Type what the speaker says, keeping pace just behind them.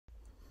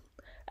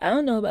I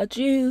don't know about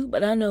you,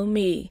 but I know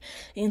me.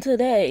 And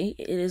today,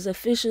 it is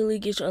officially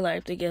Get Your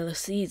Life Together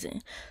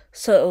season.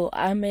 So,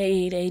 I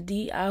made a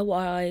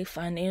DIY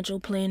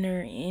financial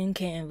planner in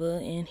Canva,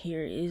 and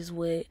here is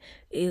what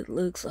it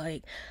looks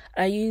like.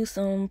 I used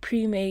some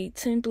pre-made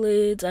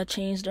templates. I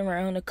changed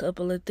around a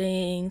couple of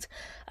things.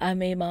 I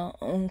made my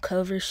own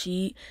cover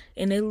sheet,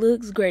 and it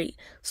looks great.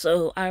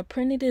 So, I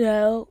printed it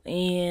out,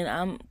 and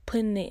I'm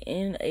putting it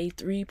in a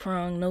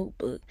 3-prong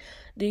notebook.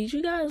 Did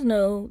you guys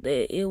know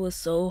that it was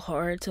so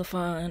hard to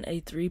find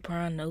a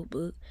 3-prong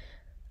notebook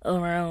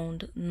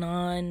around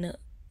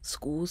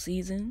non-school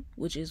season,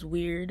 which is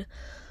weird?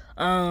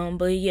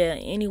 But yeah,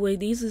 anyway,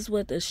 these is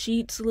what the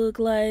sheets look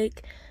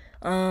like.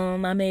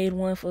 I made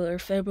one for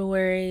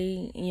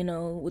February,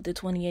 with the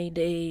 28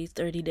 days,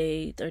 30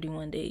 days,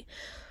 31 days.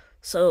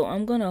 So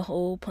I'm going to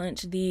hole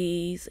punch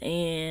these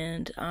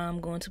and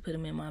I'm going to put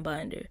them in my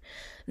binder.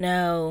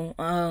 Now,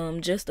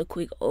 just a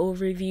quick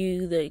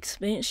overview. The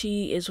expense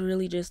sheet is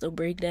really just a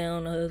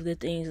breakdown of the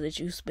things that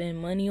you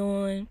spend money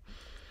on.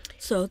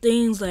 So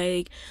things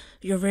like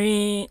your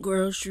rent,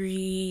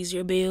 groceries,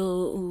 your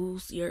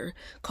bills, your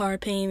car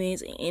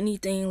payments,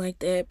 anything like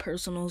that,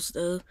 personal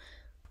stuff.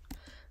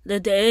 The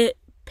debt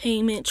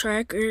payment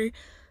tracker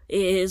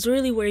is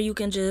really where you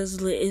can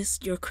just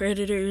list your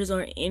creditors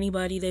or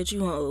anybody that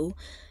you owe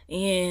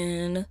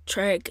and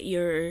track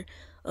your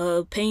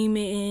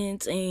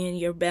payments and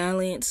your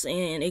balance,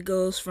 and it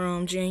goes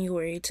from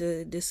January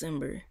to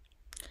December.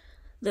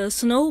 The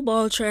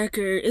snowball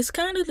tracker is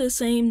kind of the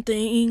same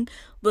thing,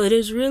 but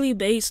it's really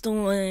based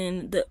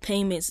on the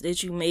payments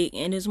that you make,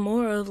 and it's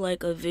more of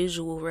like a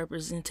visual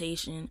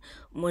representation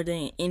more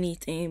than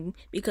anything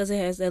because it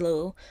has that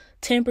little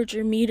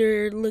temperature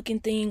meter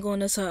looking thing on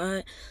the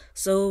side.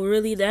 So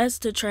really that's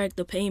to track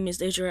the payments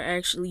that you're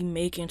actually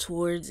making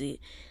towards it,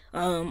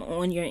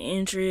 on your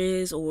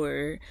interest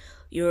or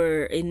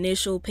your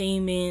initial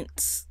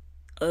payments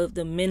of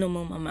the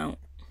minimum amount.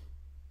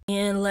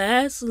 And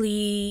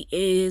lastly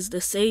is the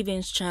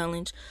savings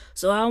challenge.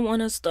 So I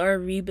want to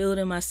start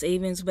rebuilding my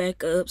savings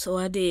back up. So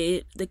I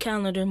did the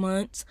calendar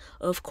months,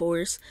 of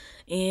course,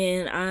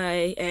 and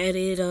I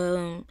added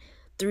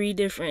 3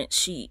 different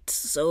sheets.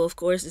 So of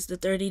course it's the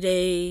 30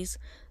 days,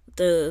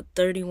 the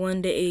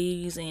 31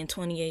 days, and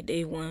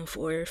 28-day one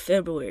for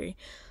February.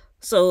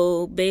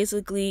 So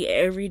basically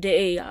every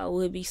day I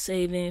would be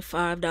saving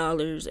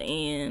 $5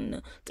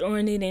 and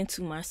throwing it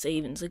into my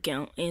savings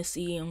account and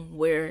seeing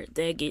where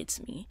that gets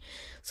me.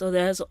 So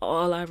that's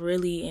all I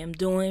really am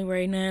doing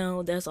right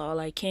now. That's all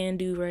I can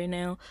do right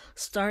now.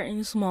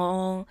 Starting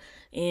small,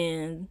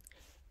 and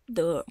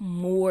the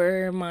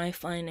more my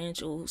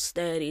financial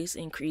status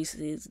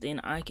increases,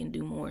 then I can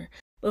do more.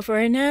 But for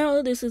right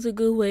now, this is a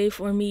good way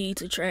for me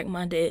to track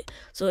my debt.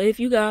 So if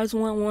you guys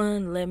want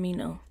one, let me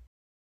know.